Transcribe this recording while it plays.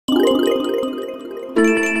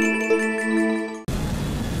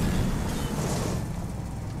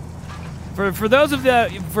For those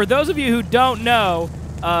of you who don't know,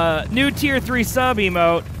 new tier 3 sub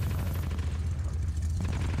emote.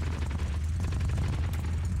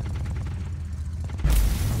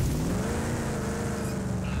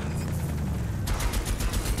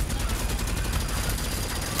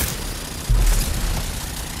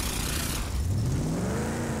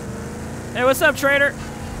 Hey, what's up, trader?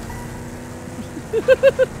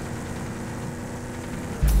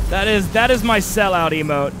 That is my sellout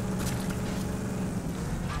emote.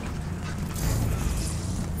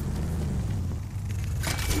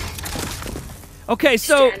 Okay,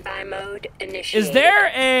 so standby mode initiated.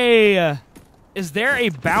 is there a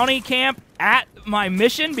bounty camp at my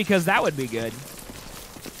mission? Because that would be good.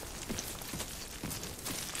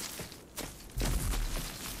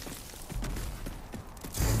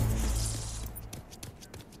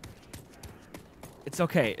 It's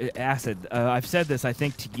okay, Acid. I've said this, I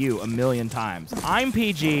think, to you a million times. I'm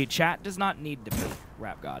PG. Chat does not need to be.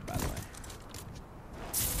 Rap God, by the way.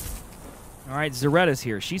 All right, Zoretta's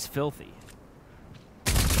here. She's filthy.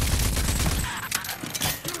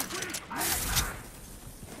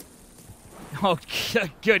 Oh,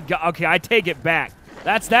 good God. Okay, I take it back.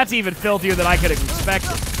 That's even filthier than I could have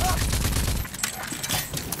expected.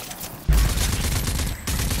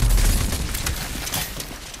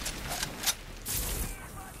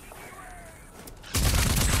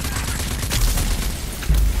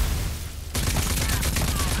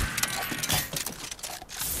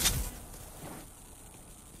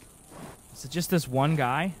 Is it just this one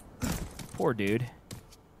guy? Poor dude.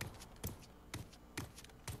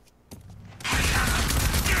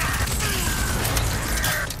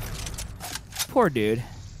 Poor dude.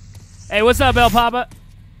 Hey, what's up, El Papa?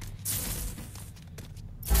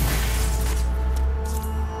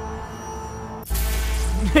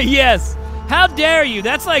 Yes. How dare you?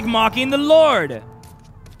 That's like mocking the Lord.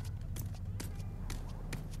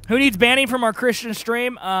 Who needs banning from our Christian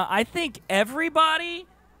stream? I think everybody,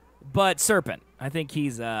 but Serpent. I think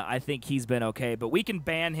he's been okay, but we can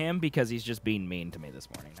ban him because he's just being mean to me this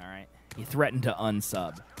morning. All right. He threatened to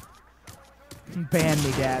unsub. Ban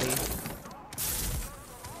me, daddy.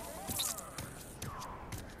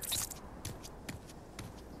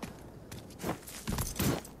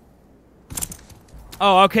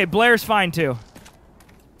 Oh, okay, Blair's fine too.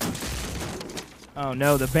 Oh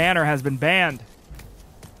no, the banner has been banned.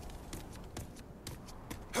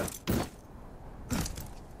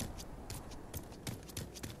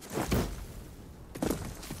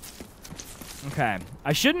 Okay,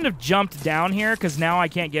 I shouldn't have jumped down here because now I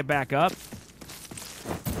can't get back up.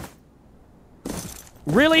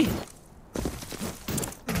 Really?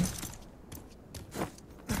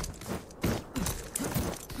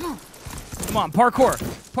 Come on, parkour,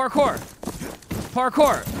 parkour,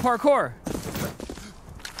 parkour, parkour.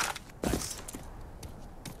 Nice.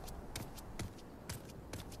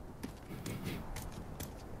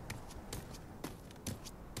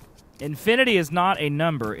 Infinity is not a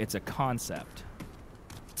number, it's a concept.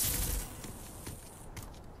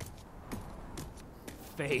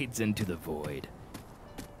 Fades into the void.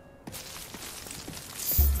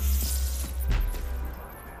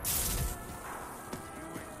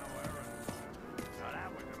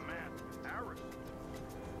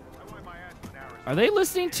 Are they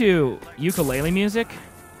listening to ukulele music?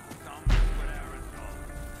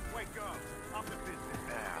 Wake up. I'm the business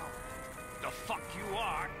now. The fuck you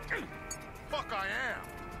are? Fuck I am.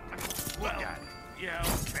 Look at it. Yeah,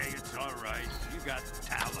 okay, it's all right. You got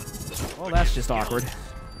talent. Well, that's just awkward.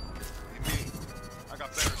 You mean? I got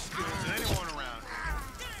better skills than anyone around.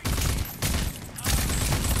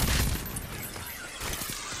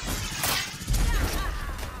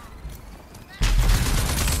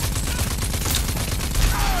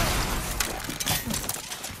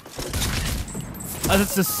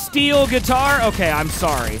 It's a steel guitar? Okay, I'm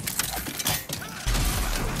sorry.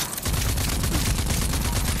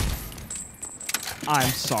 I'm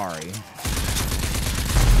sorry.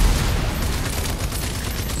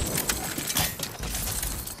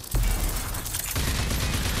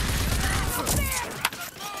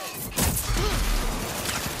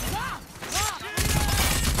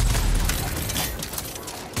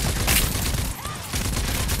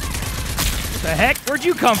 What the heck? Where'd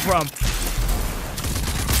you come from?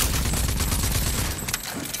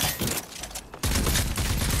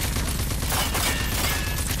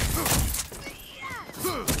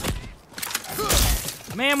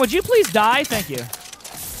 Ma'am, would you please die? Thank you.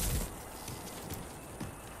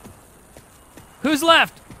 Who's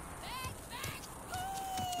left?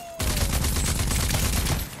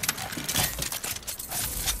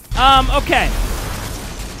 Okay.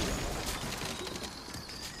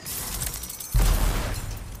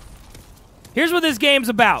 Here's what this game's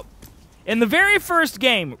about. In the very first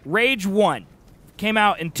game, Rage 1, came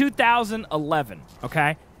out in 2011,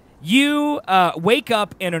 okay? You wake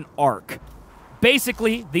up in an arc.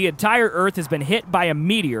 Basically, the entire Earth has been hit by a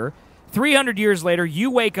meteor. 300 years later,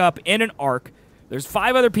 you wake up in an arc. There's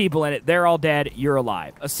 5 other people in it. They're all dead. You're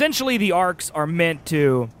alive. Essentially, the arcs are meant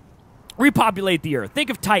to repopulate the Earth. Think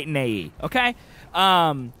of Titan AE, okay?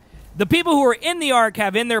 The people who are in the arc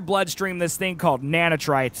have in their bloodstream this thing called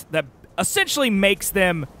nanotrites that essentially makes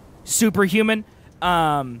them superhuman.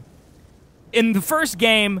 In the first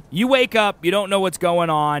game, you wake up, you don't know what's going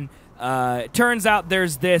on. It turns out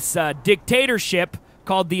there's this dictatorship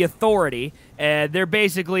called the Authority. They're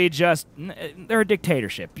basically just, they're a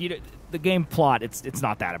dictatorship. The game plot, it's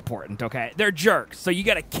not that important, okay? They're jerks, so you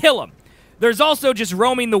gotta kill them. There's also just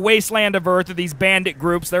roaming the wasteland of Earth, these bandit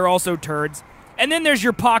groups. They're also turds. And then there's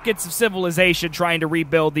your pockets of civilization trying to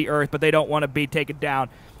rebuild the Earth, but they don't want to be taken down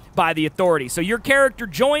by the Authority. So your character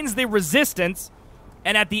joins the Resistance,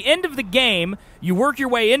 and at the end of the game, you work your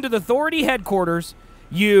way into the Authority headquarters.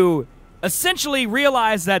 You essentially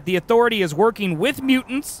realize that the Authority is working with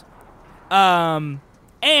mutants,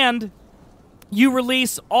 and you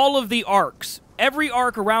release all of the arcs. Every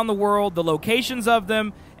arc around the world, the locations of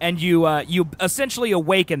them, and you essentially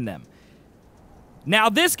awaken them. Now,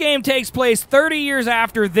 this game takes place 30 years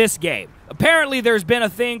after this game. Apparently, there's been a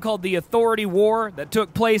thing called the Authority War that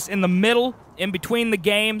took place in the middle, in between the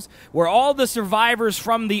games, where all the survivors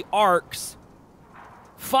from the arcs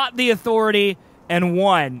fought the Authority and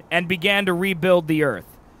won and began to rebuild the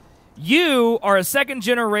Earth. You are a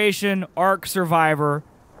second-generation arc survivor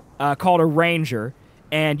called a Ranger,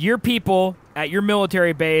 and your people at your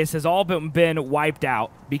military base has all been wiped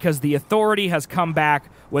out because the Authority has come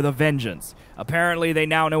back with a vengeance. Apparently, they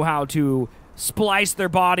now know how to splice their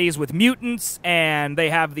bodies with mutants, and they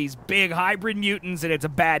have these big hybrid mutants, and it's a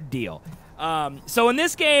bad deal. So in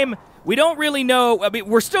this game, we don't really know. I mean,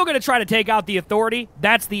 we're still going to try to take out the Authority.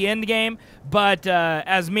 That's the end game. But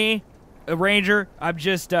as me, a Ranger, I'm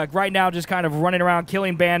just right now just kind of running around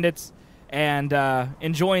killing bandits and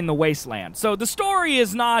enjoying the wasteland. So the story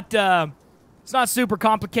is not it's not super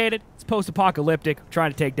complicated. It's post-apocalyptic,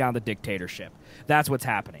 trying to take down the dictatorship. That's what's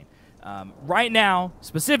happening. Right now,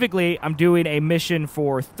 specifically, I'm doing a mission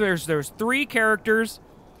for... There's 3 characters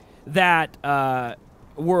that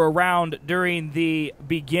were around during the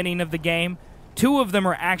beginning of the game. 2 of them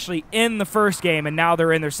are actually in the first game, and now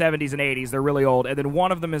they're in their 70s and 80s. They're really old. And then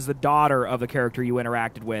one of them is the daughter of the character you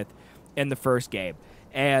interacted with in the first game.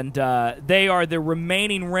 And they are the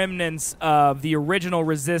remaining remnants of the original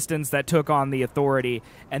Resistance that took on the Authority.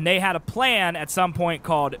 And they had a plan at some point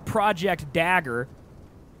called Project Dagger,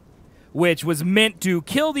 which was meant to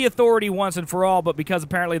kill the Authority once and for all, but because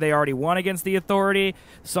apparently they already won against the Authority,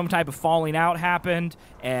 some type of falling out happened,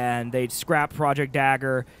 and they scrapped Project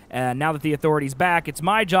Dagger. And now that the Authority's back, it's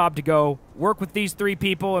my job to go work with these 3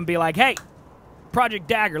 people and be like, hey, Project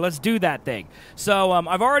Dagger, let's do that thing. So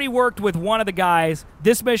I've already worked with one of the guys.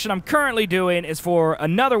 This mission I'm currently doing is for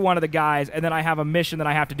another one of the guys, and then I have a mission that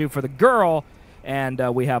I have to do for the girl, and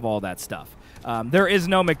we have all that stuff. There is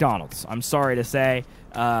no McDonald's, I'm sorry to say.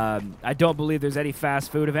 I don't believe there's any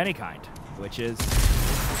fast food of any kind, which is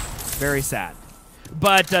very sad.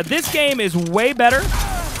 But this game is way better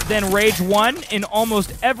than Rage 1 in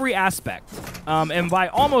almost every aspect. And by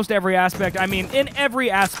almost every aspect, I mean in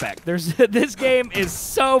every aspect. This game is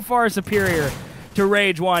so far superior to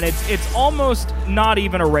Rage 1. It's almost not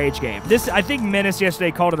even a Rage game. I think Menace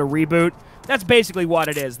yesterday called it a reboot. That's basically what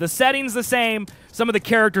it is. The setting's the same. Some of the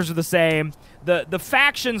characters are the same. The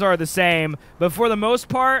factions are the same. But for the most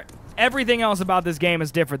part, everything else about this game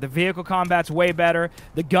is different. The vehicle combat's way better.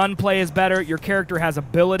 The gunplay is better. Your character has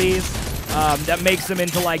abilities that makes them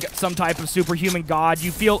into like some type of superhuman god.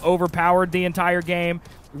 You feel overpowered the entire game.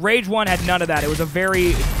 Rage 1 had none of that. It was a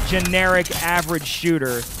very generic, average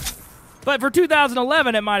shooter. But for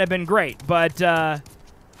 2011, it might have been great. But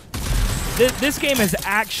this game is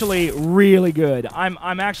actually really good.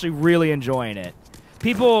 I'm actually really enjoying it.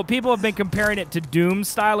 People have been comparing it to Doom's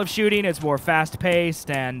style of shooting. It's more fast-paced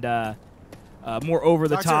and more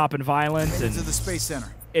over-the-top and violent. And to the Space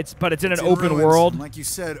Center. But it's in an open world. Like you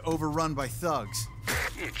said, overrun by thugs.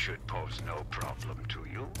 It should pose no problem to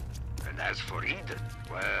you. And as for Eden,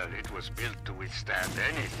 well, it was built to withstand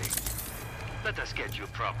anything. Let us get you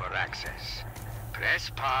proper access. Press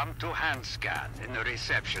palm to hand scan in the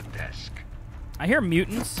reception desk. I hear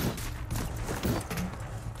mutants.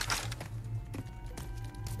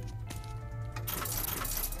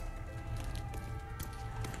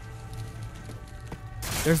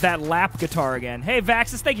 There's that lap guitar again. Hey,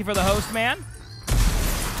 Vaxis, thank you for the host, man.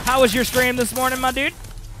 How was your stream this morning, my dude?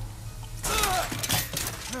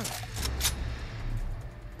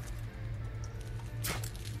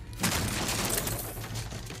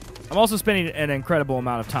 I'm also spending an incredible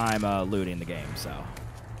amount of time looting the game, so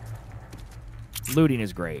looting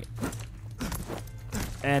is great.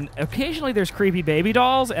 And occasionally there's creepy baby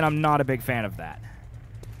dolls, and I'm not a big fan of that.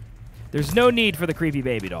 There's no need for the creepy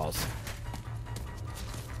baby dolls.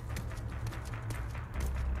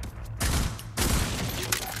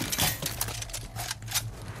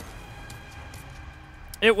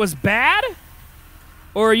 It was bad?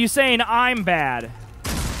 Or are you saying I'm bad?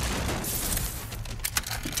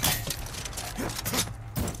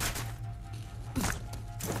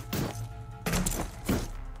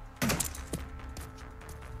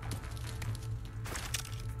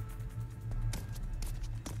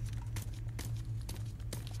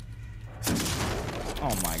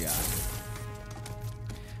 Oh my god.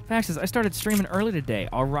 Fact is, I started streaming early today,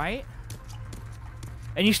 alright?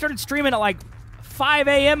 And you started streaming at like 5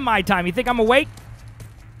 a.m. my time. You think I'm awake?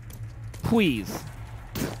 Please.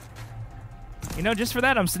 You know, just for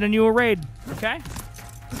that, I'm sending you a raid, okay?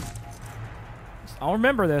 I'll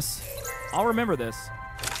remember this. I'll remember this.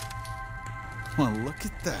 Well, look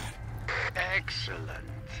at that. Excellent.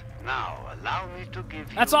 Now, allow me to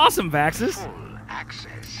give you... That's awesome, Vaxis. ...full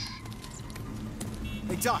access.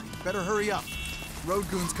 Hey, Doc, better hurry up. Road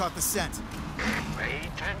goons caught the scent.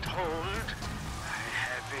 Wait and hold. I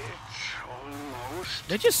have it almost.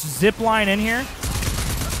 They just zip line in here.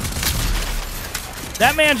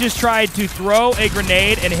 That man just tried to throw a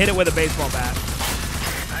grenade and hit it with a baseball bat.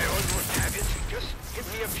 I almost have it. Just give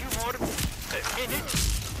me a few more minutes.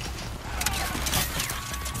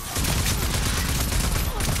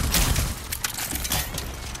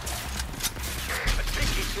 A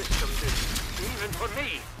tricky system, this, even for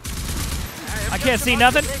me. I can't see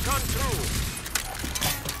nothing.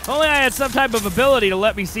 If only I had some type of ability to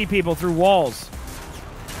let me see people through walls.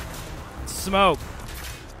 Smoke.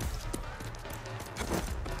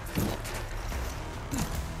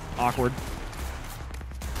 Awkward.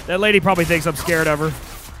 That lady probably thinks I'm scared of her.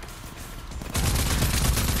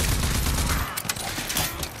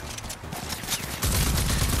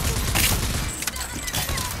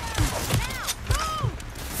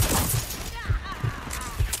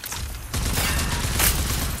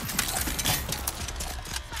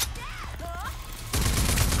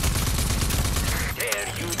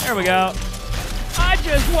 There we go. I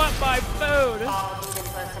just want my food. All Legion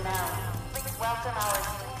personnel, please welcome our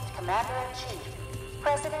esteemed Commander-in-Chief,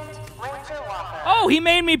 President Ranger Walker. Oh, he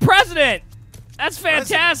made me president. That's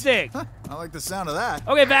fantastic. Huh, I like the sound of that.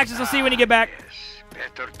 Okay, Vaxis, I'll see you when you get back. Yes,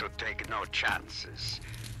 better to take no chances.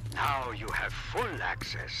 Now you have full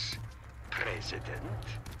access, President.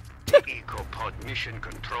 The EcoPod mission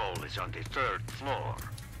control is on the 3rd floor.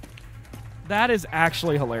 That is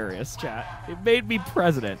actually hilarious, chat. It made me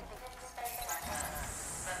president.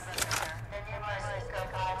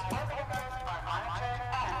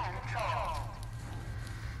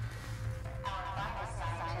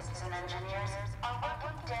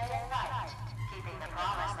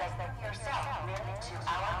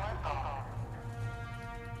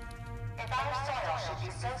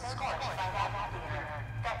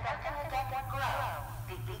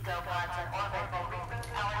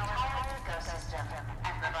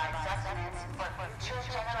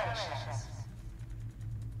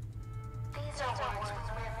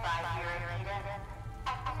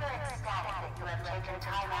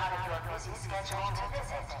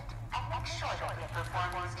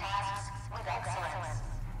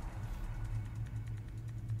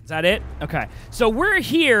 Is that it? Okay. So we're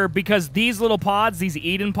here because these little pods, these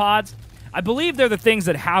Eden pods, I believe they're the things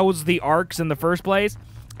that house the arcs in the first place.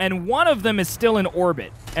 And one of them is still in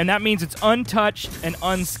orbit. And that means it's untouched and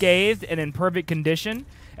unscathed and in perfect condition.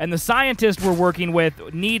 And the scientist we're working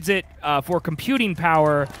with needs it for computing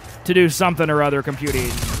power to do something or other computing.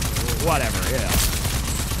 Whatever, yeah.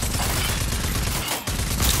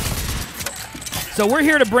 So we're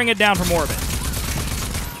here to bring it down from orbit.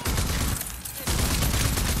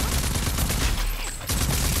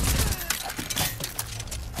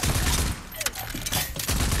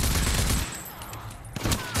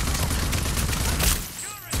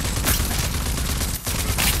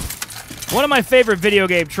 One of my favorite video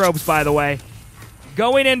game tropes, by the way.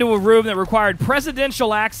 Going into a room that required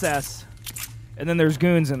presidential access, and then there's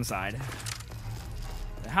goons inside.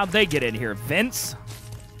 How'd they get in here? Vents?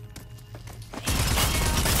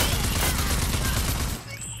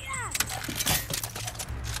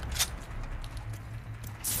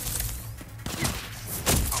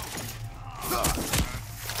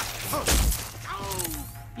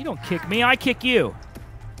 You don't kick me, I kick you.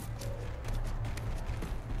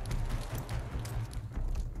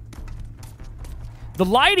 The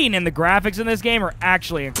lighting and the graphics in this game are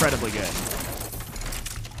actually incredibly good.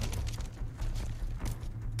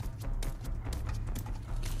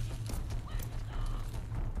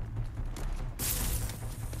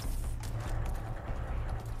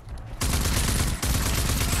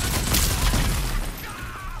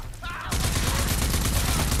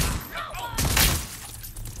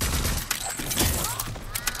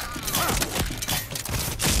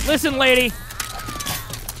 Listen, lady.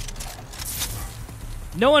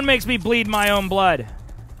 No one makes me bleed my own blood.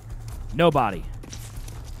 Nobody.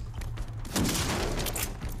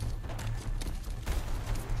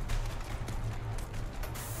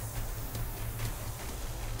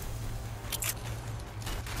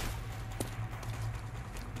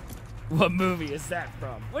 What movie is that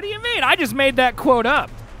from? What do you mean? I just made that quote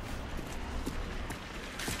up.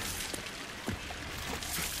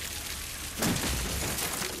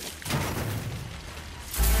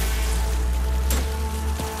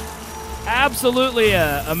 Absolutely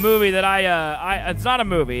a movie that it's not a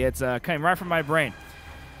movie. It's came right from my brain.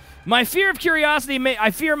 I fear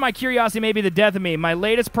my curiosity may be the death of me. My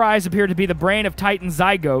latest prize appeared to be the brain of Titan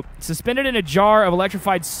Zygote, suspended in a jar of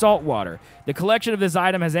electrified salt water. The collection of this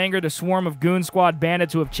item has angered a swarm of Goon Squad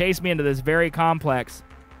bandits who have chased me into this very complex.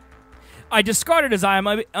 I discarded as I am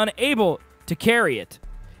unable to carry it,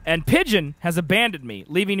 and Pigeon has abandoned me,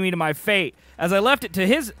 leaving me to my fate. As I left it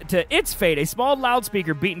to its fate, a small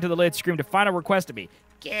loudspeaker beat into the lid screamed a final request of me.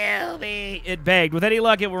 Kill me, it begged. With any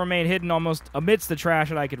luck, it will remain hidden almost amidst the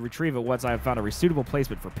trash, and I could retrieve it once I have found a suitable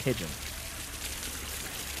placement for Pigeon.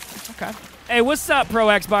 Okay. Hey, what's up, Pro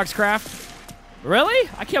Xbox Craft? Really?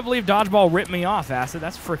 I can't believe Dodgeball ripped me off, Acid.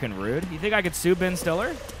 That's freaking rude. You think I could sue Ben Stiller?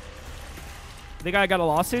 You think I got a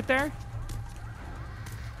lawsuit there?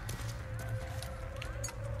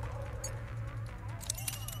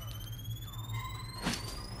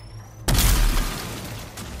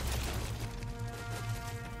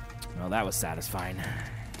 Well, that was satisfying.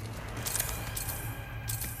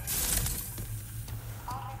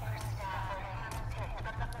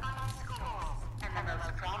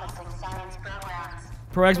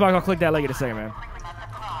 Pro Xbox, I'll click that link in a second, man.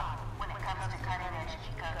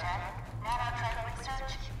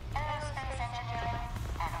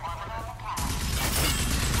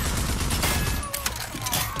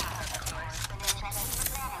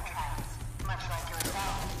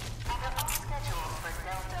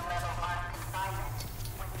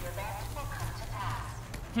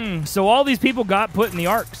 So all these people got put in the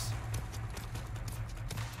arcs.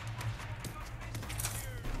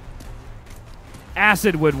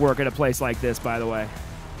 Acid would work at a place like this, by the way.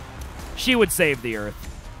 She would save the Earth.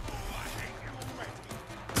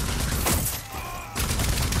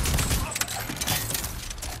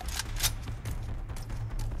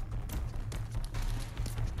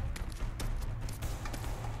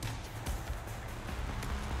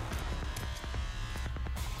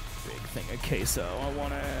 Queso, I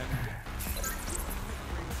want it.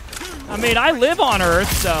 I mean, I live on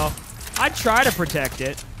Earth, so I try to protect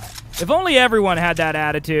it. If only everyone had that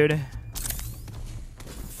attitude.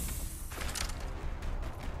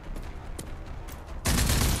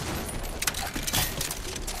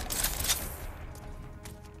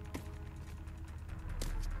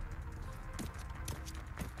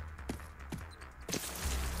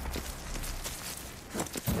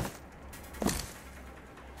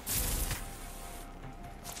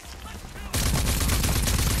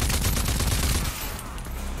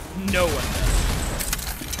 No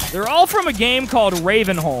one. They're all from a game called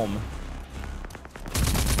Ravenholm.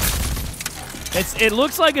 It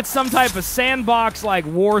looks like it's some type of sandbox like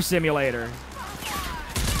war simulator.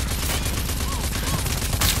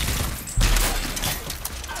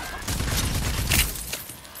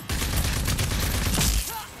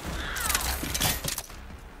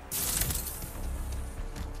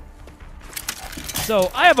 So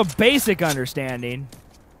I have a basic understanding.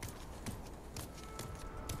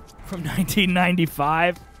 From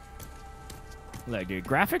 1995. Look, dude,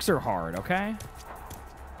 graphics are hard, okay?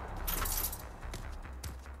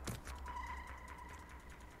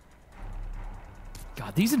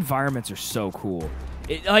 God, these environments are so cool.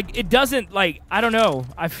 It doesn't, like, I don't know.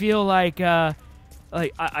 I feel like I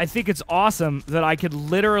think it's awesome that I could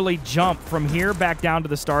literally jump from here back down to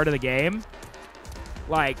the start of the game.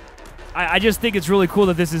 Like, I just think it's really cool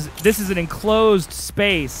that this is an enclosed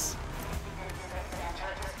space.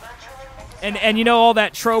 And you know all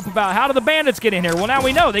that trope about how do the bandits get in here? Well, now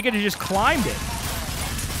we know. They could have just climbed it.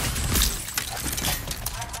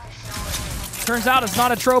 Turns out it's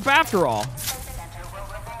not a trope after all.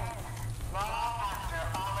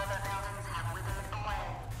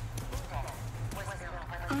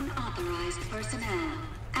 Unauthorized personnel.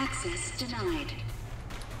 Access denied.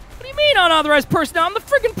 What do you mean unauthorized personnel? I'm the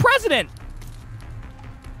freaking president.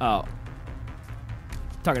 Oh.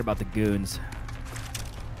 Talking about the goons.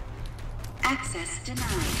 Access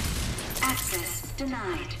denied. Access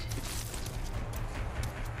denied.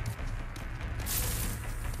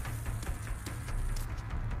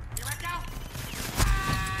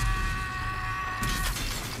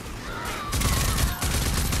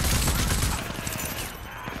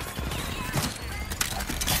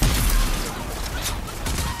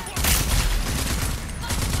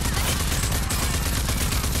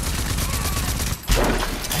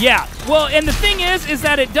 Yeah. Well, and the thing is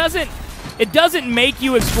that it doesn't make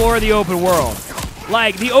you explore the open world.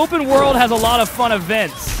 Like, the open world has a lot of fun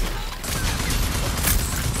events.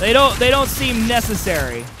 They don't seem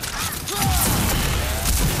necessary.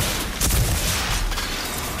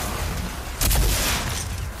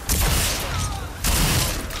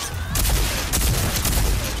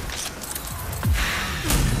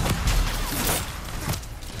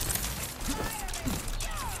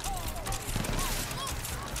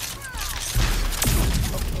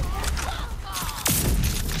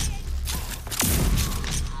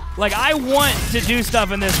 Like, I want to do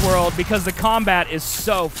stuff in this world because the combat is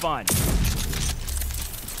so fun.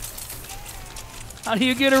 How do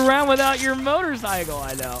you get around without your motorcycle?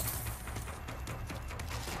 I know.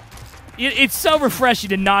 It's so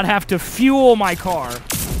refreshing to not have to fuel my car.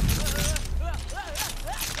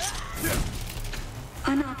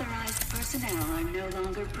 Unauthorized personnel are no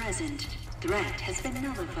longer present. Threat has been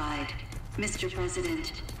nullified. Mr.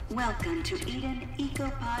 President, welcome to Eden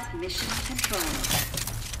Ecopod Mission Control.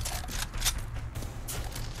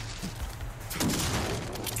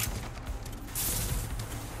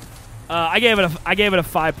 I gave it a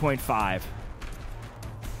 5.5.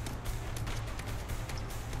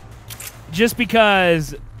 Just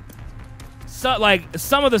because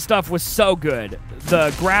some of the stuff was so good. The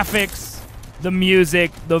graphics, the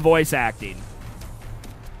music, the voice acting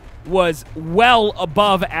was well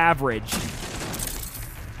above average.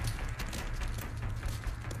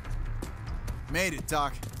 Made it,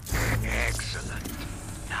 Doc. Excellent.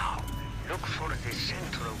 Now, look for the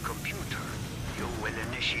central computer. You will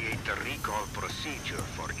initiate the recall procedure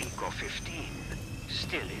for Eco-15,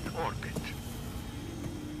 still in orbit.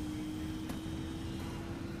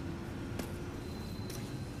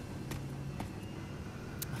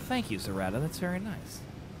 Thank you, Zaretta. That's very nice.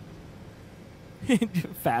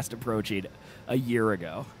 Fast approaching a year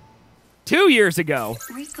ago. 2 years ago.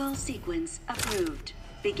 Recall sequence approved.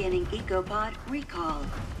 Beginning Ecopod recall.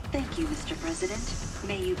 Thank you, Mr. President.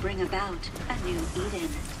 May you bring about a new Eden.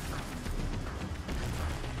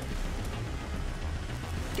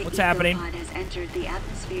 The What's happening? Ecopod has entered the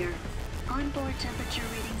atmosphere. Onboard temperature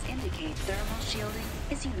readings indicate thermal shielding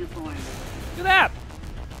is uniform. Look at that.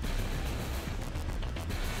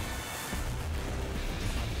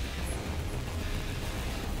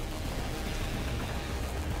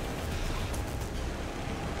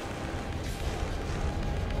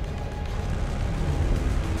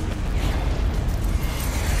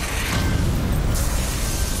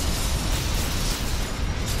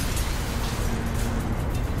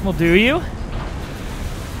 Well, do you?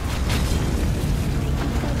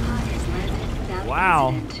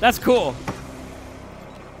 Wow, that's cool.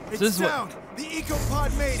 It's down. The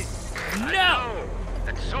Ecopod made it. No!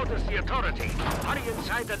 And so does the Authority. Hurry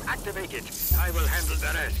inside and activate it. I will handle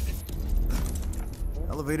the rest.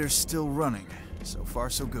 Elevator's still running. So far,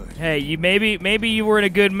 so good. Hey, you maybe you were in a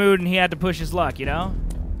good mood and he had to push his luck, you know?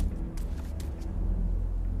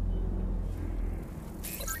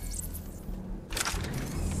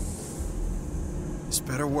 This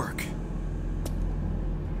better work.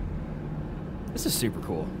 This is super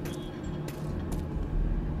cool.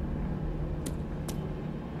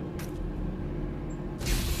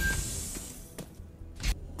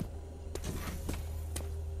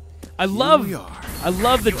 I love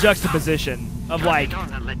the juxtaposition of like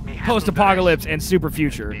post-apocalypse and super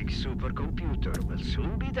future. Big supercomputer will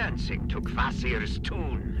soon be dancing to Kvasir's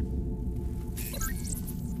tune.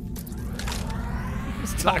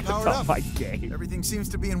 Let's talk about my game. Everything seems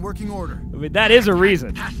to be in working order. I mean, that is a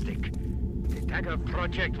reason. Fantastic. The Dagger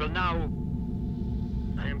project will now...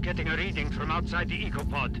 I am getting a reading from outside the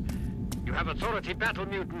Ecopod. You have Authority battle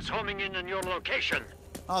mutants homing in on your location.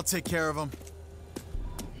 I'll take care of them.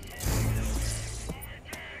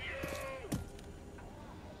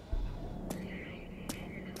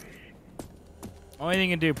 Only thing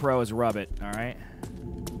you can do, Pro, is rub it, alright?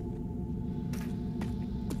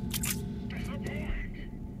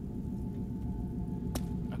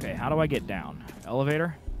 Okay, how do I get down?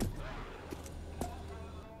 Elevator?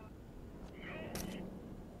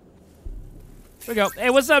 Here we go. Hey,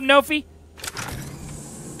 what's up, Nofi?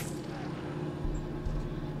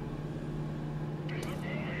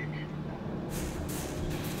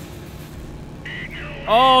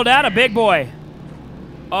 Oh, that a big boy.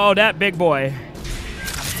 Oh, that big boy.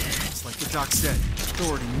 It's like the doc said.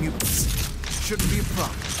 Authority mutants. Shouldn't be a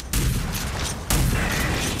problem.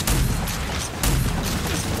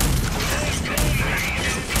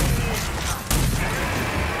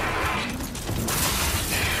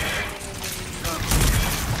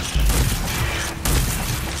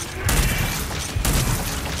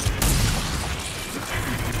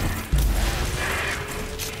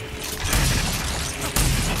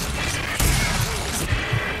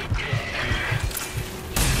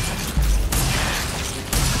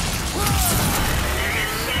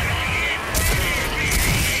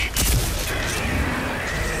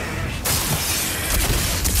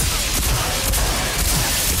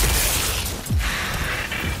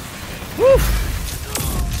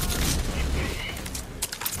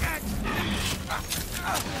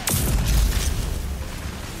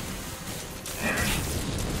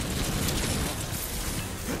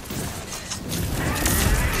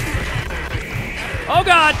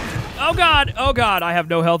 Oh god! Oh god! I have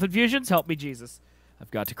no health infusions. Help me, Jesus.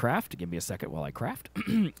 I've got to craft. Give me a second while I craft.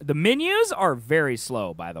 The menus are very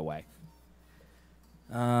slow, by the way.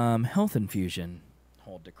 Health infusion.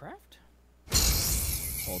 Hold to craft.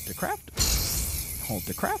 Hold to craft. Hold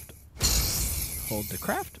to craft. Hold to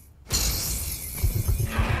craft.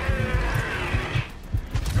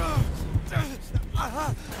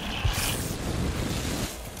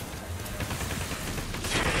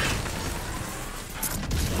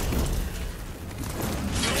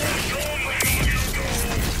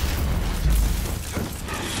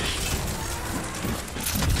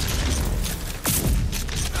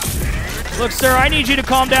 Look, sir, I need you to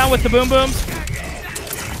calm down with the boom booms.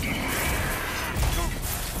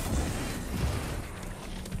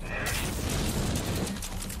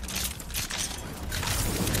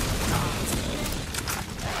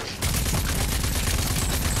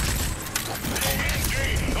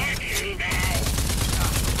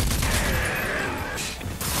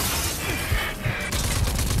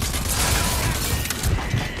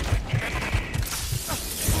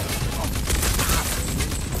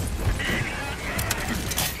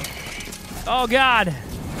 Oh god.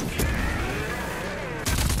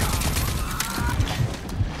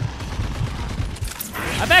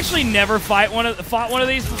 I've actually never fought one of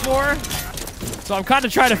these before, so I'm kind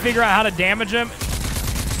of trying to figure out how to damage him.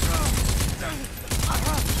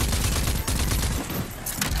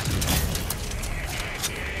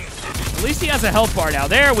 At least he has a health bar now.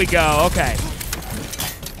 There we go. Okay.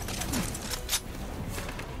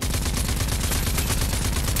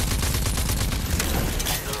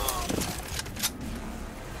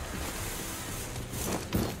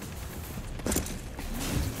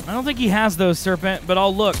 I don't think he has those, Serpent, but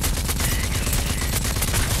I'll look. He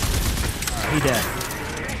dead.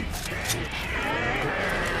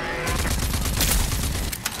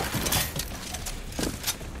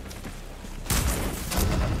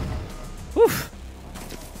 Whew.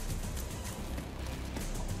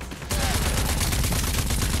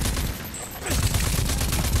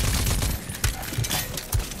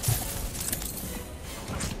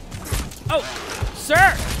 Oh,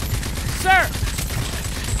 sir! Sir!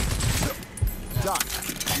 Doc,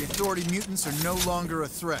 the Authority mutants are no longer a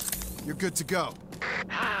threat. You're good to go.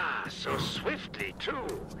 Ah, so swiftly, too.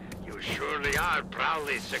 You surely are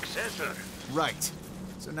Prowley's successor. Right.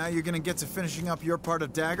 So now you're gonna get to finishing up your part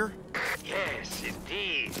of Dagger? Yes,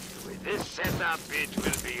 indeed. With this setup, it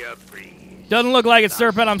will be a breeze. Doesn't look like it,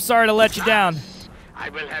 Serpent. I'm sorry to let you down. I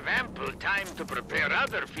will have ample time to prepare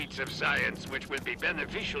other feats of science which will be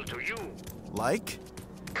beneficial to you. Like?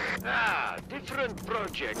 Ah, different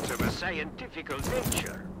projects of a scientifical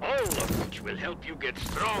nature, all of which will help you get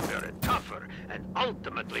stronger and tougher, and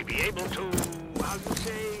ultimately be able to, how you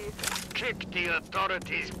say, kick the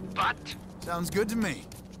Authority's butt. Sounds good to me.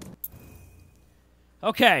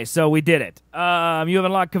 Okay, so we did it. You have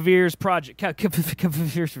unlocked Kavir's project.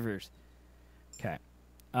 Kavir's. Okay.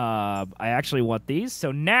 I actually want these,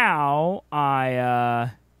 so now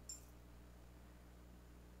I,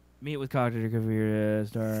 meet with Dr. Kavir,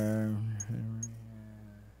 start.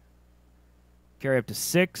 Carry up to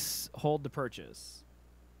 6. Hold to purchase.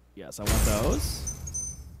 Yes, I want those.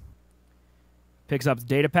 Picks up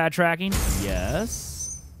data pad tracking.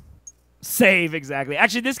 Yes. Save, exactly.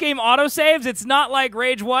 Actually, this game auto-saves. It's not like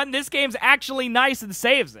Rage 1. This game's actually nice and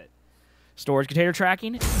saves it. Storage container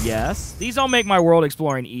tracking. Yes. These all make my world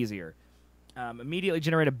exploring easier. Immediately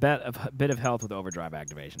generate a bit of health with overdrive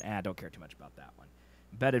activation. I don't care too much about that one.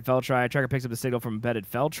 Embedded Feltrite. Tracker picks up the signal from embedded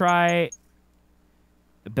Feltrite.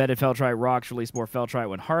 Embedded Feltrite rocks release more Feltrite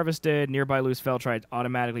when harvested. Nearby loose Feltrite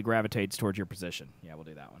automatically gravitates towards your position. Yeah, we'll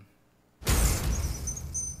do that one.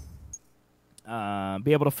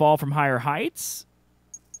 Be able to fall from higher heights.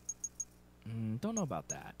 Don't know about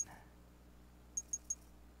that.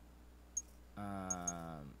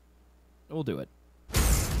 We'll do it.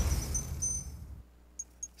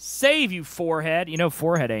 Save, you forehead. You know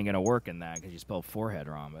forehead ain't going to work in that because you spelled forehead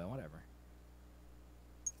wrong, but whatever.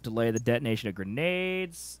 Delay the detonation of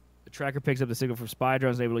grenades. The tracker picks up the signal from spy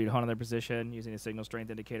drones, able to hunt on their position using a signal strength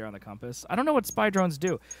indicator on the compass. I don't know what spy drones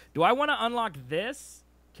do. Do I want to unlock this?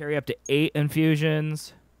 Carry up to 8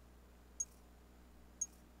 infusions.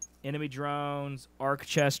 Enemy drones. Arc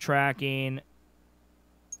chest tracking.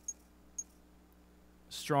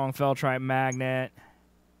 Strong Feltrite magnet.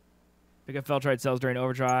 Pick up Feltrite cells during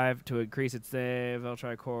overdrive to increase its save.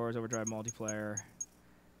 Feltrite cores, overdrive multiplayer.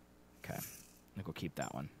 Okay, I think we'll keep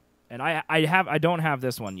that one. And I don't have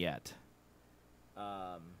this one yet.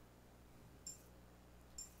 But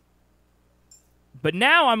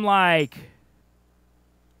now I'm like,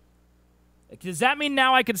 does that mean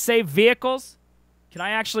now I can save vehicles? Can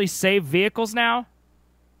I actually save vehicles now?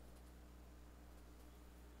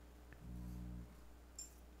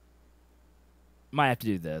 Might have to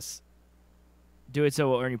do this. Do it so it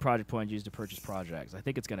will earn you project points used to purchase projects. I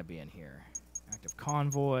think it's going to be in here. Active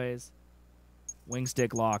convoys.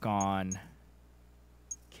 Wingstick lock on.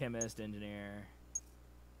 Chemist, engineer.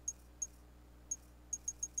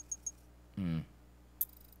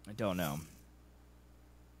 I don't know.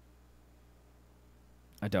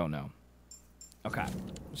 I don't know. Okay.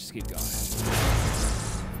 Let's just keep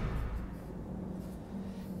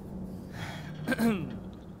going.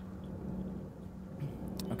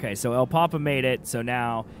 Okay, so El Papa made it, so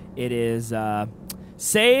now it is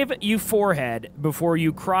save you forehead before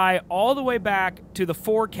you cry all the way back to the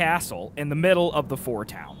Four Castle in the middle of the Four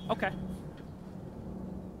Town. Okay.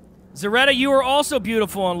 Zaretta, you are also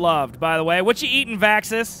beautiful and loved, by the way. What you eating,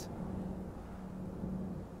 Vaxis?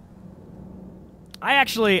 I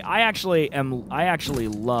actually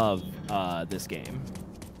love this game.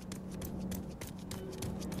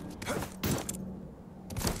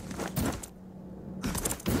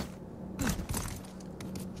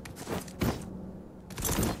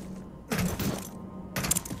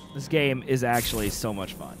 This game is actually so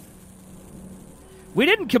much fun. We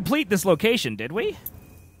didn't complete this location, did we?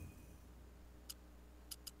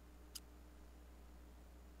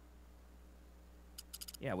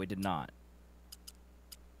 Yeah, we did not.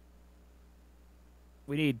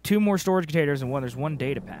 We need 2 more storage containers and there's 1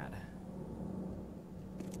 data pad.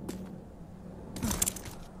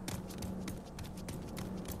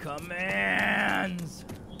 Commands!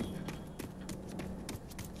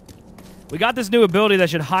 We got this new ability that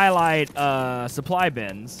should highlight supply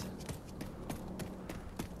bins.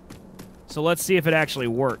 So let's see if it actually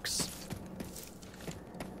works.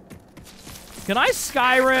 Can I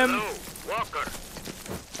Skyrim Walker.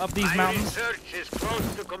 up these mountains? My research is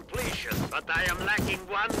close to completion, but I am lacking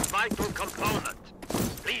one vital component.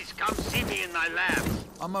 Please come see me in my lab.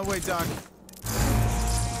 On my way, Doc.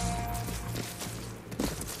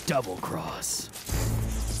 Double cross.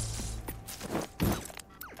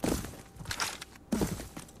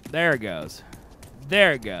 There it goes.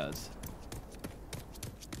 There it goes.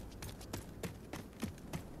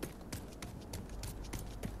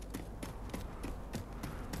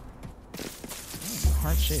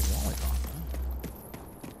 Heart-shaped lollipop,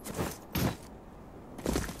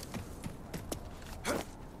 huh?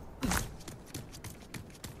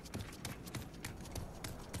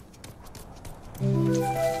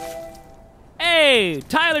 Hey,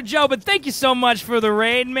 Tyler Jobin, thank you so much for the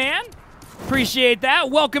raid, man. Appreciate that.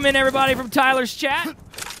 Welcome in, everybody, from Tyler's chat.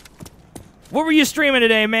 What were you streaming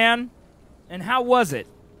today, man? And how was it?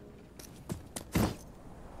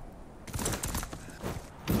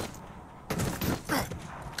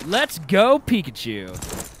 Let's go, Pikachu.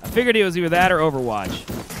 I figured it was either that or Overwatch.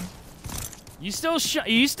 You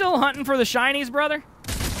still hunting for the shinies, brother?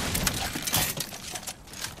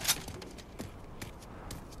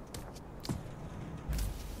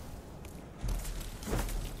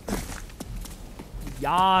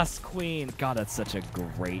 Yas, queen. God, that's such a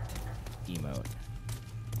great emote.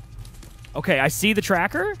 Okay, I see the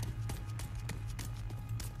tracker.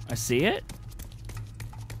 I see it.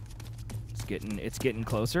 It's getting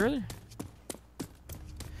closer.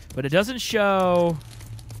 But it doesn't show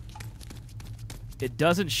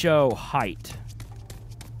height.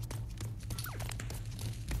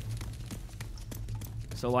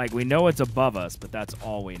 So like we know it's above us, but that's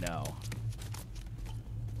all we know.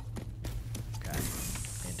 Okay.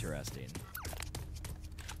 Interesting.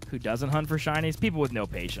 Who doesn't hunt for shinies? People with no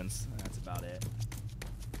patience. That's about it.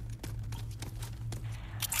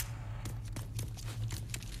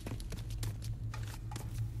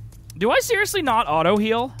 Do I seriously not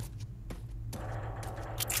auto-heal?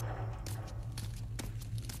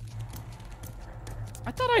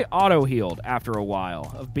 I thought I auto-healed after a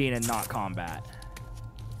while of being in not combat.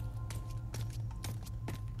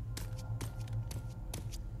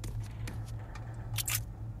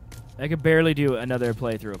 I could barely do another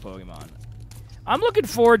playthrough of Pokemon. I'm looking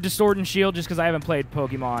forward to Sword and Shield just because I haven't played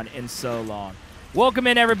Pokemon in so long. Welcome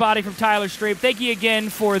in, everybody, from Tyler's stream. Thank you again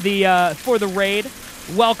for the raid.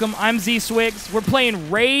 Welcome, I'm zswiggs. We're playing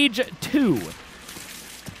Rage 2,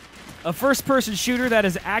 a first-person shooter that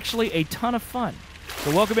is actually a ton of fun. So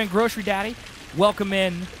welcome in, Grocery Daddy. Welcome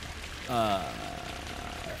in,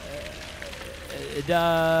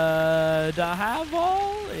 Dahaval.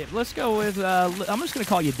 Let's go with, I'm just going to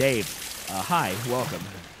call you Dave. Hi, welcome.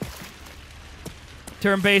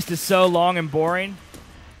 Turn-based is so long and boring.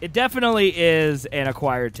 It definitely is an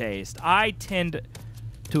acquired taste. I tend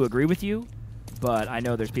to agree with you, but I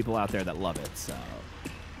know there's people out there that love it, so.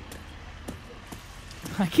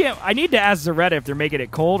 I need to ask Zaretta if they're making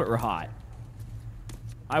it cold or hot.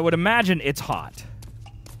 I would imagine it's hot.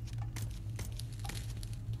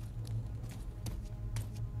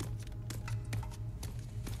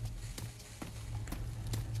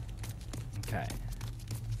 Okay.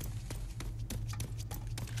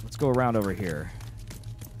 Let's go around over here.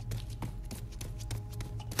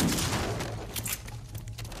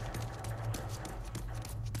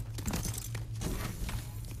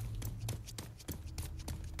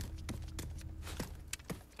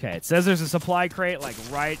 Okay, it says there's a supply crate, like,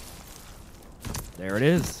 right... There it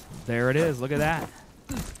is. There it is. Look at that.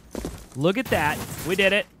 Look at that. We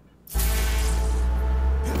did it.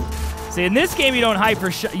 See, in this game, you don't hunt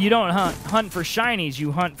for shinies.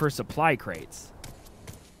 You hunt for supply crates.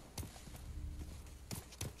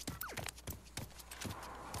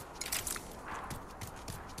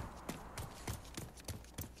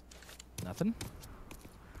 Nothing?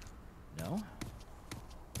 No?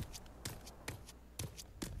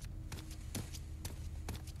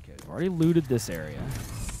 Okay, we've already looted this area.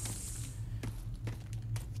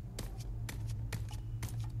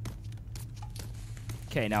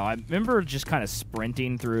 Okay, now I remember just kind of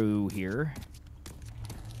sprinting through here.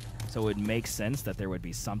 So it would make sense that there would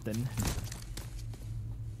be something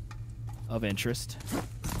of interest.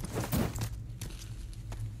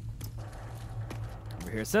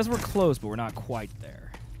 Over here. It says we're close, but we're not quite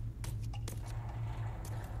there.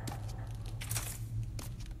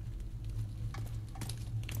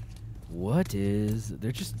 What is...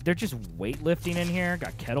 They're just weightlifting in here.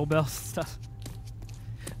 Got kettlebell stuff.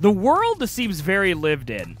 The world seems very lived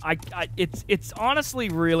in. It's honestly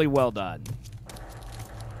really well done.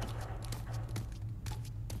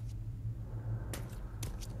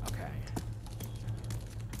 Okay.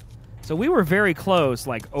 So we were very close,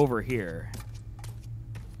 like, over here.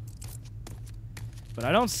 But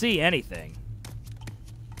I don't see anything.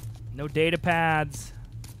 No data pads.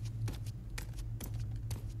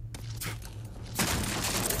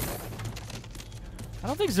 I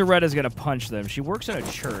don't think Zaretta's gonna punch them. She works in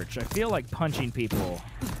a church. I feel like punching people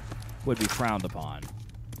would be frowned upon.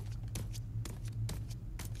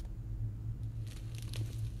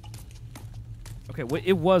 Okay,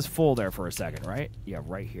 it was full there for a second, right? Yeah,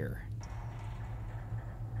 right here.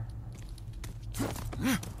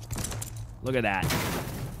 Look at that.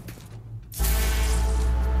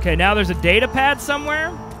 Okay, now there's a data pad somewhere.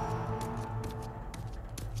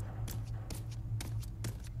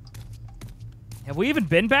 Have we even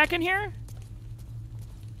been back in here?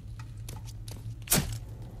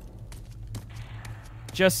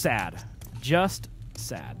 Just sad. Just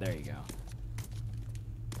sad. There you go.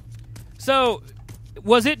 So,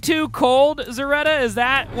 was it too cold, Zaretta? Is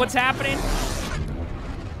that what's happening?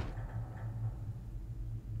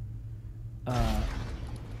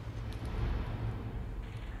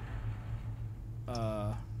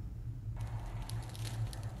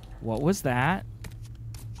 What was that?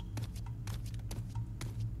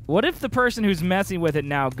 What if the person who's messing with it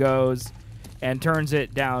now goes and turns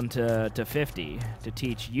it down to 50 to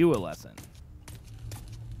teach you a lesson?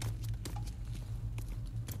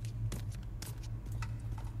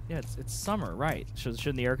 Yeah, it's summer, right?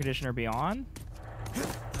 Shouldn't the air conditioner be on?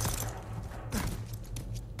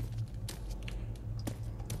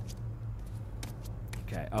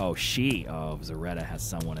 Okay. Oh, Zaretta has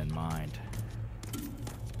someone in mind.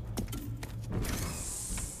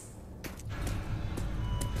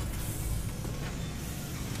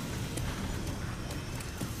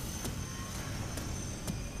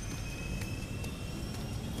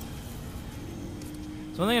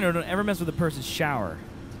 So one thing I know, don't ever mess with a person's shower.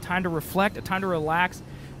 A time to reflect, a time to relax,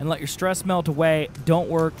 and let your stress melt away. Don't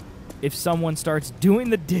work if someone starts doing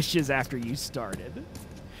the dishes after you started.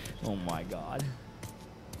 Oh my God.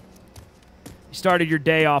 You started your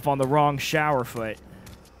day off on the wrong shower foot.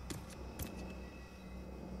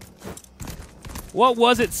 What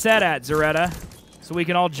was it set at, Zaretta? So we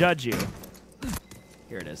can all judge you.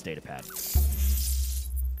 Here it is, datapad.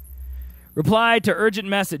 Reply to urgent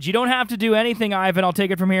message. You don't have to do anything, Ivan. I'll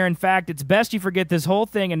take it from here. In fact, it's best you forget this whole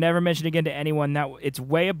thing and never mention it again to anyone. That it's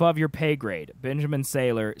way above your pay grade. Benjamin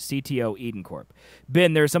Saylor, CTO, Eden Corp.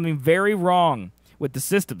 Ben, there's something very wrong with the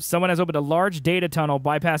system. Someone has opened a large data tunnel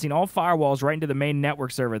bypassing all firewalls right into the main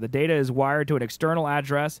network server. The data is wired to an external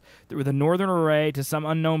address through the northern array to some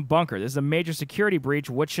unknown bunker. This is a major security breach.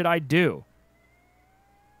 What should I do?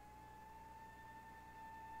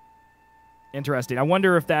 Interesting. I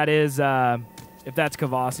wonder if that is, if that's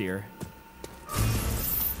Kvasir.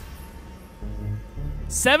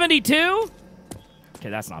 72? Okay,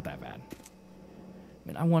 that's not that bad. I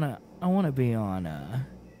mean, I wanna be on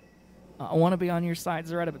I want to be on your side,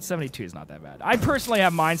 Zaretta, but 72 is not that bad. I personally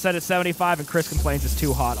have mine set at 75, and Chris complains it's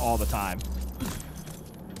too hot all the time.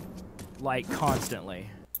 Like, constantly.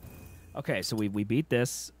 Okay, so we beat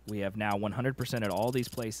this. We have now 100% at all these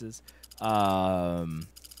places. So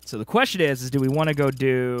the question is do we want to go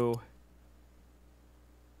do...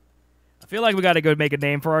 I feel like we got to go make a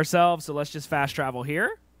name for ourselves, so let's just fast travel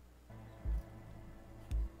here.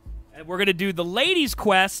 And we're going to do the ladies'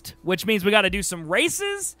 quest, which means we got to do some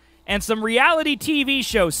races and some reality TV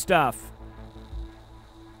show stuff.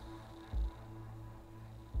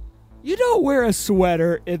 You don't wear a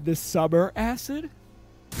sweater in the summer, Acid?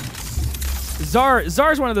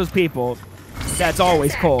 Zar's one of those people that's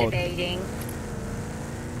always cold.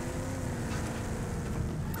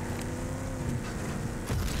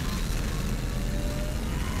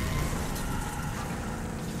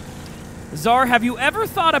 Zar, have you ever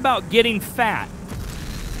thought about getting fat?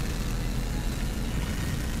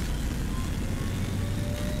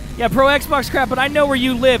 Yeah, pro Xbox crap, but I know where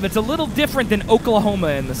you live. It's a little different than Oklahoma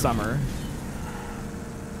in the summer.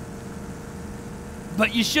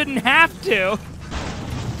 But you shouldn't have to.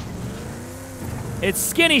 It's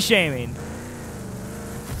skinny shaming.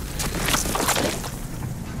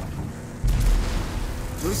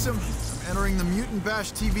 Lusum, I'm entering the Mutant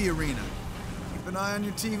Bash TV arena. Keep an eye on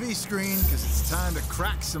your TV screen, because it's time to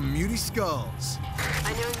crack some muty skulls.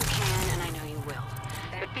 I know you can, and I know you will.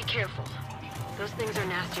 But be careful. Those things are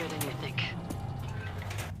nastier than you think.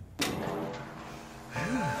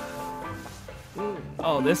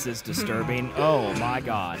 Oh, this is disturbing. Oh, my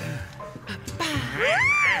God.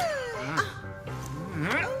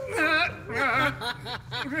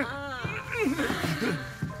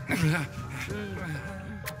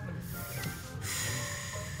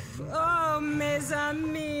 Oh, mes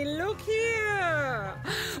amis, look here!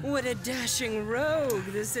 What a dashing rogue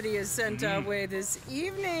the city has sent our way this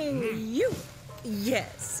evening. You,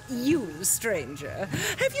 yes, you, stranger.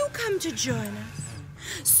 Have you come to join us?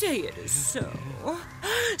 Say it is so.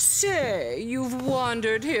 Say you've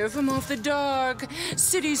wandered here from off the dark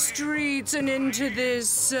city streets and into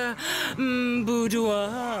this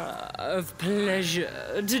boudoir of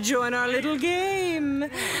pleasure to join our little game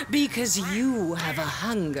because you have a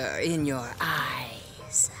hunger in your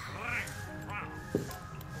eyes.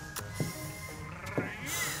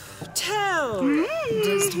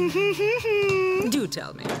 Do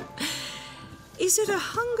tell me. Is it a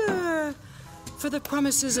hunger for the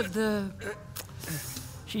promises of the...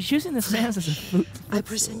 She's using this man as a food. I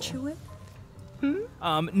present you with?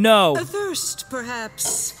 No. A thirst,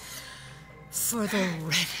 perhaps, for the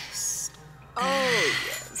reddest. Oh,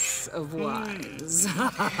 yes, of wines.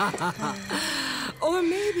 Or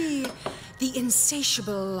maybe the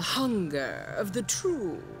insatiable hunger of the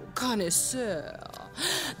true connoisseur.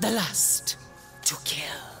 The lust to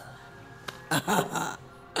kill.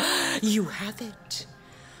 You have it.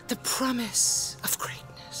 The promise of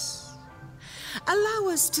greatness. Allow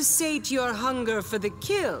us to sate your hunger for the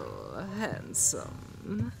kill,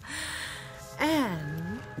 handsome.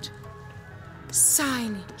 And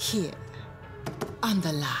sign here on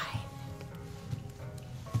the line.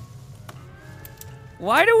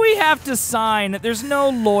 Why do we have to sign? There's no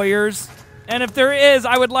lawyers. And if there is,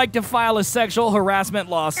 I would like to file a sexual harassment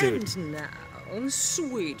lawsuit. And now,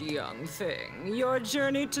 sweet young thing, your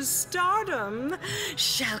journey to stardom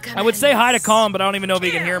shall commence. I would say hi to Colin, but I don't even know if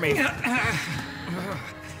he can hear me.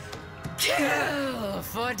 Kill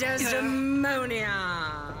for Desdemonia.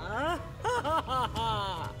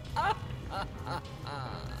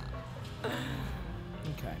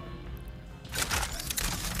 Okay.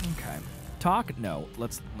 Okay. Talk? No.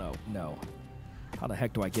 Let's... No. How the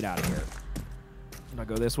heck do I get out of here? Do I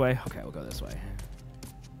go this way? Okay, we'll go this way.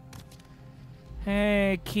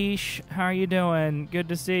 Hey, Quiche. How are you doing? Good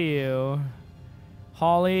to see you.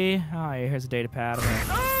 Holly. Hi, here's a data pad.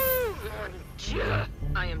 Oh, mon Dieu.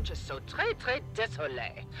 I am just so très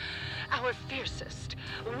désolé. Our fiercest,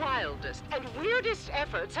 wildest, and weirdest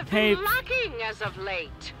efforts have been lacking as of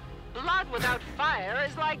late. Blood without fire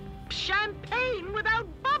is like champagne without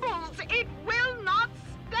bubbles. It will not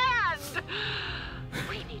stand.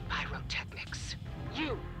 We need pyrotechnics.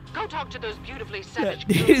 You, go talk to those beautifully savage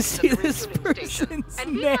goons at the refueling station.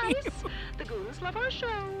 And be nice. The goons love our show.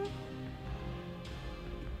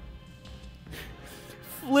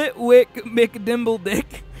 Flitwick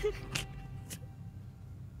McDimbledick.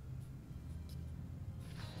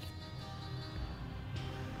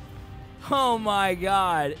 Oh my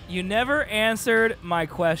God. You never answered my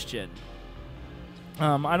question.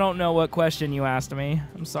 I don't know what question you asked me.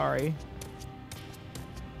 I'm sorry.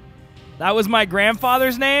 That was my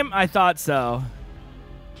grandfather's name? I thought so.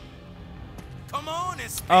 Come on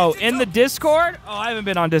Oh, in the Discord? Oh, I haven't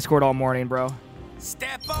been on Discord all morning, bro.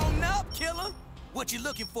 Step on up, killer. What you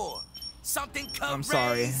looking for? Something crazy? I'm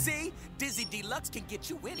sorry. Dizzy Deluxe can get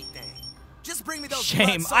you anything. Just bring me those.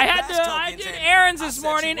 Shame. I did errands this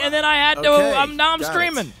morning, and then I had to. Okay, now I'm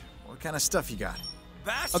streaming. It. What kind of stuff you got?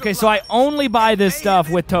 Okay, so I only buy this stuff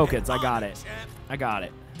with tokens. I got it. I got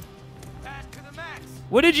it.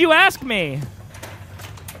 What did you ask me?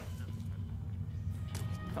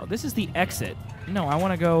 Oh, this is the exit. No, I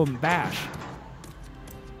want to go bash.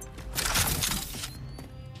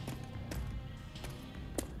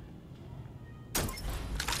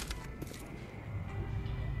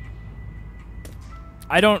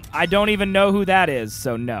 I don't even know who that is,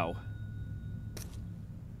 so no.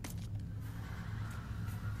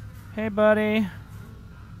 Hey, buddy.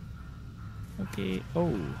 Okay.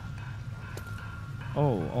 Oh.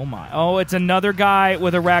 Oh my. Oh, it's another guy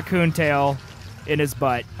with a raccoon tail in his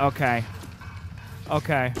butt. Okay.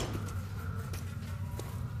 Okay.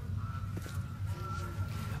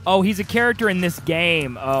 Oh, he's a character in this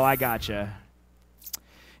game. Oh, I gotcha.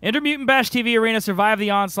 Enter Mutant Bash TV Arena, survive the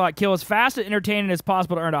onslaught, kill as fast and entertaining as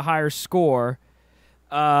possible to earn a higher score.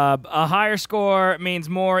 A higher score means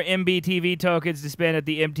more MBTV tokens to spend at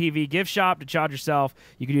the MTV gift shop. To challenge yourself,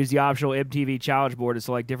 you can use the optional MTV challenge board to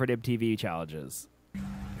select different MTV challenges.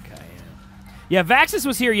 Okay. Yeah, Vaxis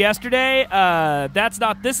was here yesterday.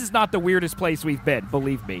 This is not the weirdest place we've been,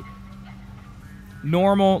 believe me.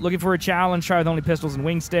 Normal, looking for a challenge, try with only pistols and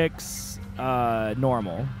wing sticks.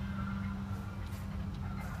 Normal.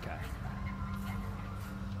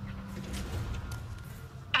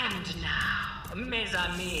 And now, mes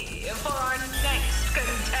amis, for our next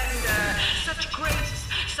contender, such grace,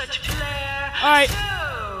 such flair, all right.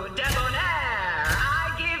 so debonair,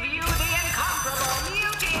 I give you the incomparable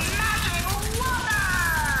muty-mashing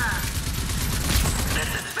water! The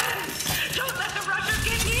suspense! Don't let the rushers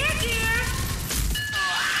get near, dear!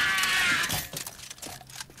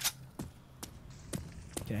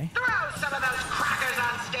 Okay. Throw some of those crackers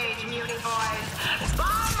on stage, muty boys!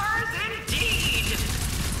 Bombers indeed!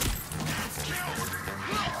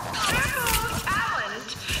 Triple talent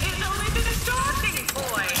is only the starting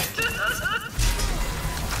point.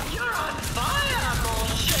 You're on fire, mon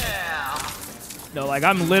cher. No, like,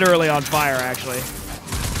 I'm literally on fire, actually.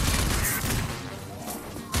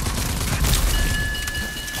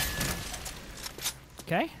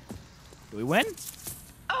 Okay. Do we win?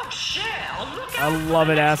 Oh, Shell, look I out love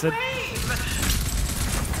for it, the Acid. wave.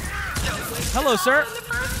 Don't waste Hello, it sir. all in the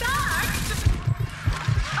first act.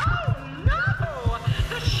 Oh, no!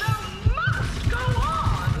 The show must go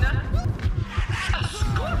on. A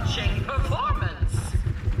scorching performance.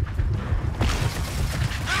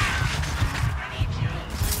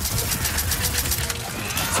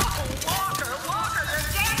 Oh, Walker, you're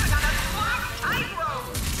dancing on a black tightrope.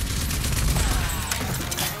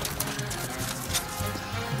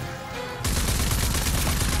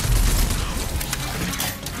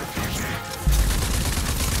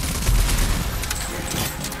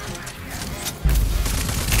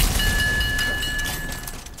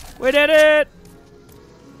 We did it!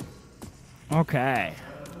 Okay.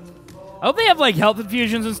 I hope they have, like, health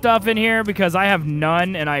infusions and stuff in here, because I have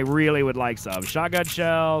none, and I really would like some. Shotgun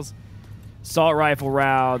shells, assault rifle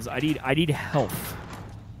rounds. I need health.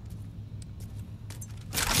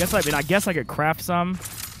 I guess I could craft some.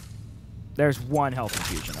 There's one health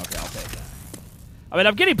infusion. Okay, I'll take that. I mean,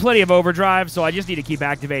 I'm getting plenty of overdrive, so I just need to keep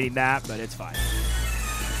activating that, but it's fine.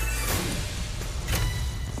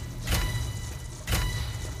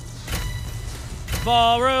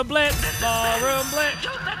 Ballroom blitz, ballroom blitz.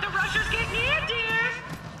 Don't let the rushers get near, dear.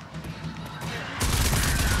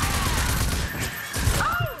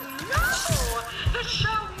 Oh no! The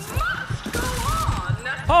show must go on.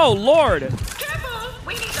 Oh Lord! Careful!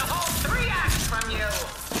 We need the whole 3 acts from you.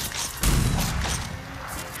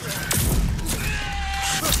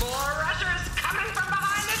 More rushers coming from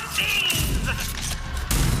behind the scenes.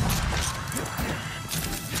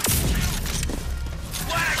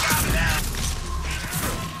 Whack up now.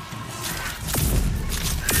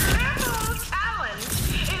 Careful, talent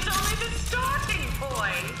is only the starting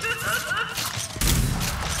point.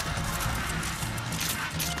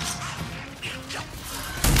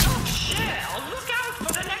 Oh, Shell,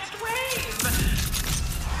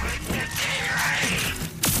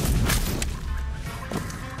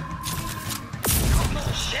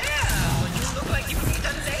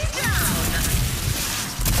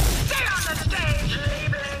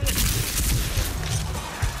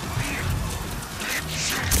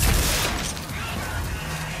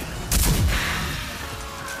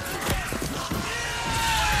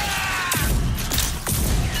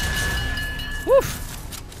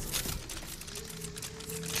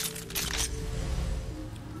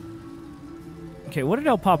 Okay, what did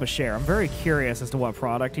El Papa share? I'm very curious as to what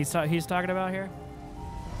product he's talking about here.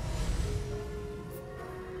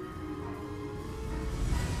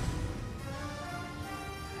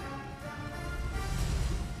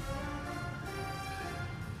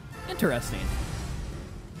 Interesting.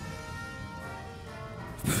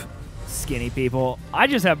 Skinny people. I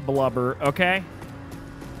just have blubber, okay?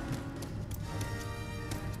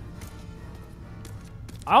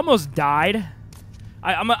 I almost died.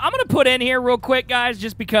 I'm going to put in here real quick, guys,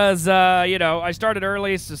 just because, you know, I started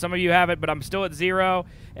early, so some of you haven't, but I'm still at 0,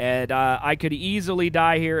 and I could easily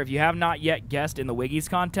die here. If you have not yet guessed in the Wiggies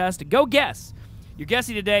contest, go guess. You're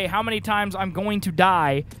guessing today how many times I'm going to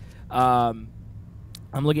die. I'm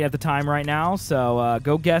looking at the time right now, so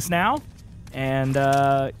go guess now, and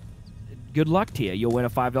good luck to you. You'll win a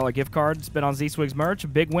 $5 gift card spent on zswiggs merch, a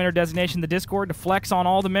big winner designation in the Discord to flex on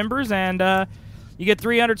all the members, and you get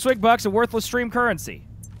 300 swig bucks of worthless stream currency.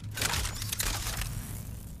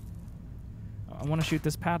 I want to shoot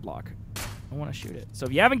this padlock. I want to shoot it. So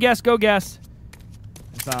if you haven't guessed, go guess.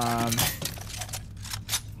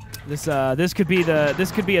 This could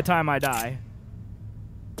be a time I die.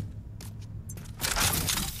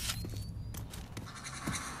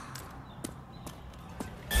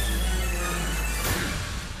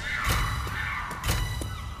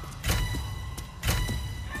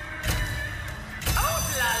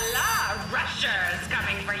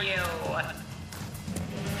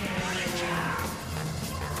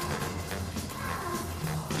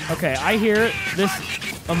 Okay, I hear this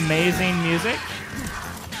amazing music.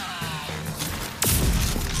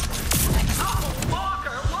 Oh,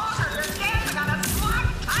 Walker, you're dancing on a slot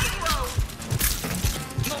tightrope.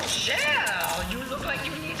 Michelle, you look like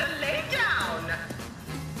you need to lay down.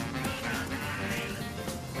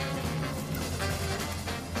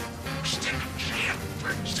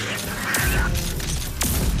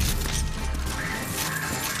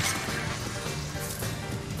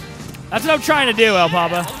 That's what I'm trying to do, El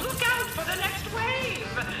Papa. Look out for the next wave.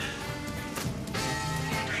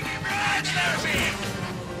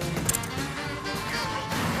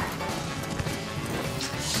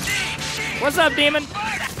 What's up, demon? Stay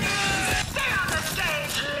on the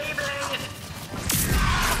stage, Liebling.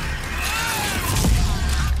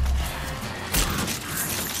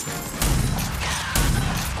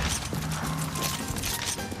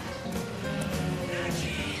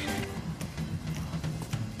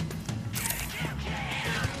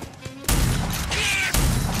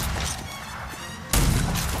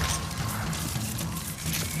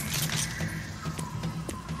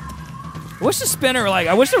 I wish the spinner, like,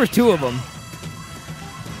 I wish there was 2 of them.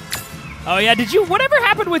 Oh, yeah, whatever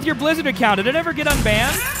happened with your Blizzard account? Did it ever get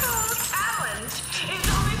unbanned? Talent is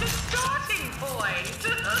only the starting point.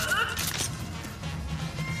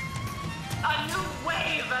 A new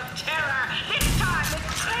wave of terror. This time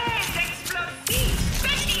it's très explosive,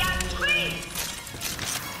 spéciatrice.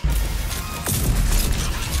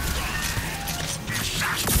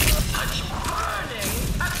 Such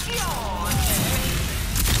burning passion.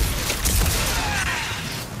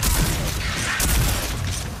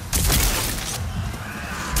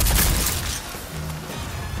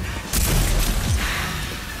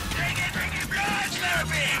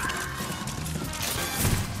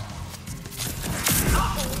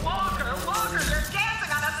 Walker, you're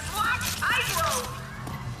dancing on a slack tightrope.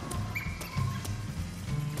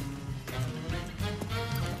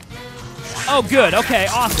 Oh, good. Okay,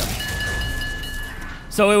 awesome.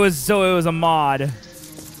 So it was a mod.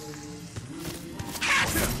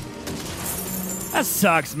 That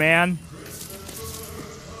sucks, man.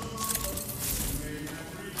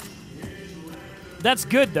 That's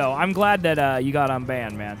good, though. I'm glad that you got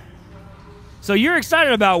unbanned, man. So you're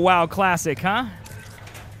excited about WoW Classic, huh?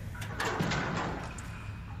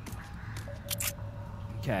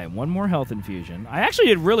 Okay, one more health infusion. I actually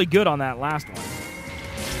did really good on that last one.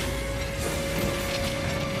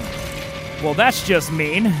 Well, that's just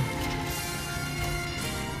mean. More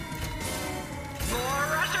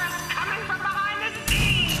rushers coming from behind the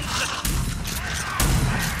scenes.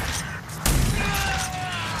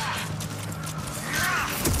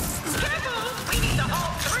 Careful, we need the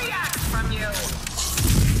whole 3 acts from you.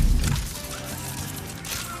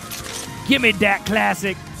 Give me that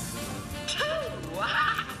classic. 2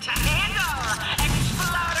 to handle.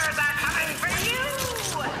 Exploders are coming for you.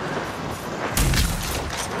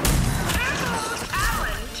 Careful,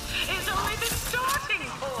 talent is only the starting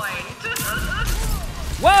point.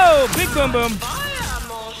 Whoa, big boom boom. Fire,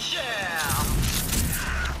 mon cher.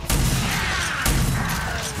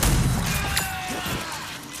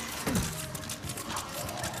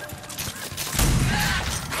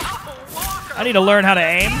 I need to learn how to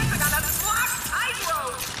aim. Dancing on a slack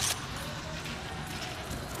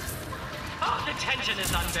tension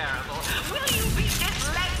is unbearable. Will you be this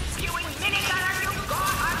leg-skewing minigunner you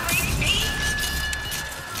godly beast?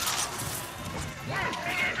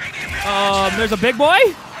 There's a big boy?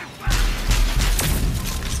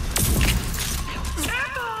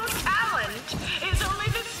 Temple talent is only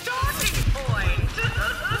the starting point.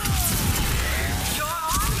 You're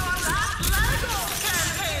on your last Lego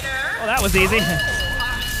campaigner. Oh, that was easy.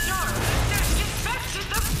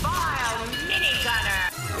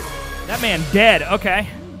 That man dead. Okay.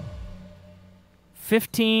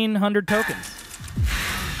 1,500 tokens.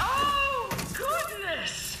 Oh,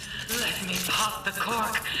 goodness! Let me pop the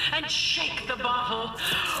cork and shake the bottle.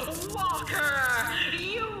 Walker,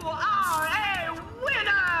 you are a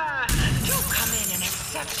winner! Do come in and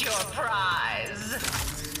accept your prize.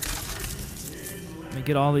 Let me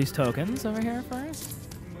get all these tokens over here first.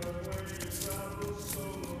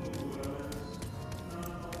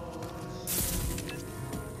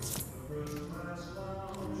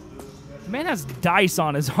 The man has dice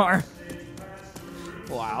on his arm.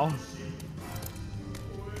 Wow.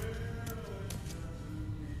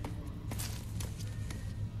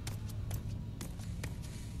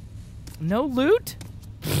 No loot?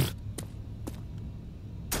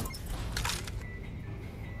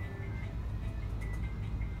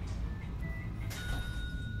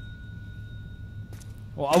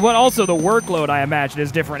 Well, what also the workload, I imagine,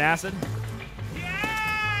 is different acid.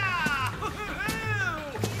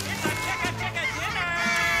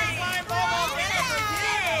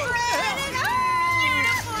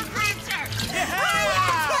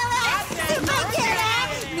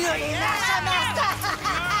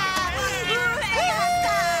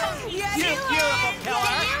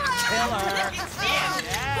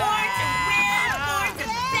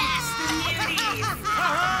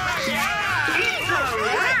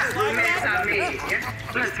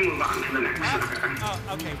 Let's move on to the next one. Oh,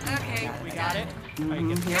 okay. Okay. We got it. Here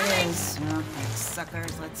it is. Okay,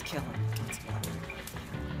 suckers, let's kill him. Let's kill him.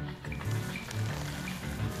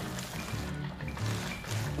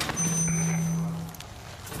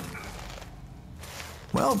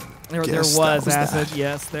 Well, There guess was that acid. that.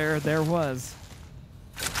 Yes, there was.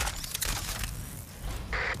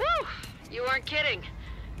 Woo! You weren't kidding.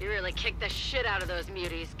 You really kicked the shit out of those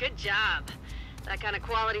muties. Good job. That kind of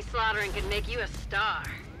quality slaughtering can make you a star.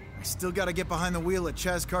 I still gotta get behind the wheel at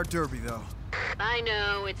Chazcart Derby, though. I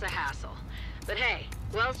know, it's a hassle. But hey,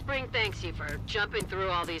 Wellspring thanks you for jumping through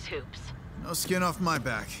all these hoops. No skin off my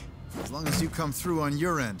back. As long as you come through on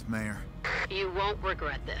your end, Mayor. You won't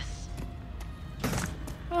regret this.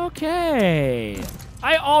 Okay.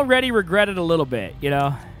 I already regret it a little bit, you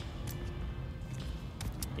know?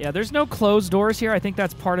 Yeah, there's no closed doors here. I think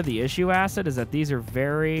that's part of the issue, Acid, is that these are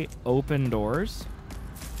very open doors.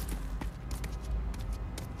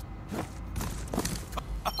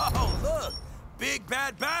 Oh, look! Big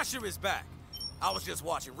Bad Basher is back. I was just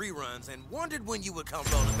watching reruns and wondered when you would come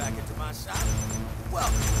rolling back into my shop.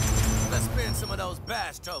 Welcome. Let's spend some of those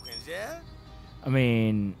Bash tokens, yeah? I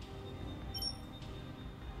mean,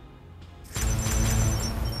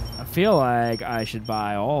 I feel like I should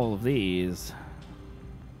buy all of these.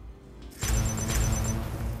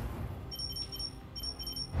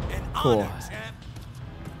 Cool.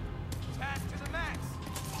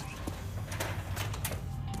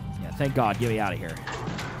 Yeah, thank God. Get me out of here.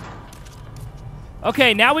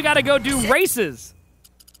 Okay, now we gotta go do races.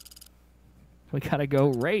 We gotta go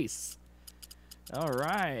race. All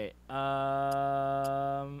right.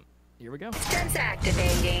 Here we go. Stunts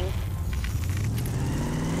activating.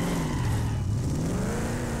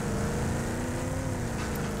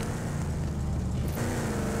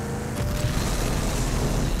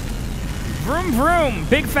 Vroom, vroom.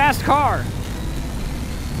 Big, fast car.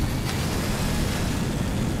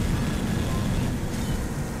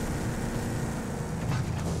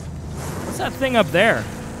 What's that thing up there?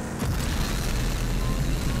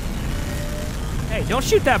 Hey, don't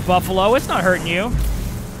shoot that buffalo. It's not hurting you.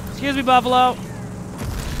 Excuse me, buffalo.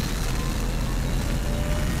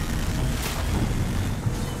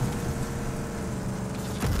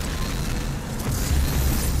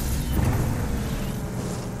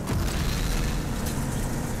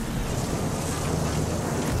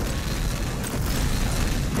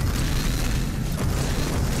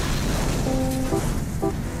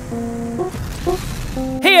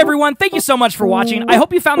 Hey everyone, thank you so much for watching. I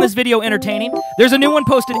hope you found this video entertaining. There's a new one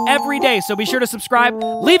posted every day, so be sure to subscribe,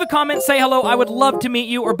 leave a comment, say hello. I would love to meet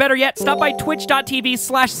you, or better yet, stop by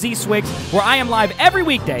twitch.tv/zswiggs, where I am live every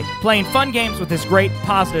weekday playing fun games with this great,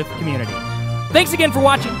 positive community. Thanks again for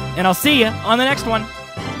watching, and I'll see you on the next one.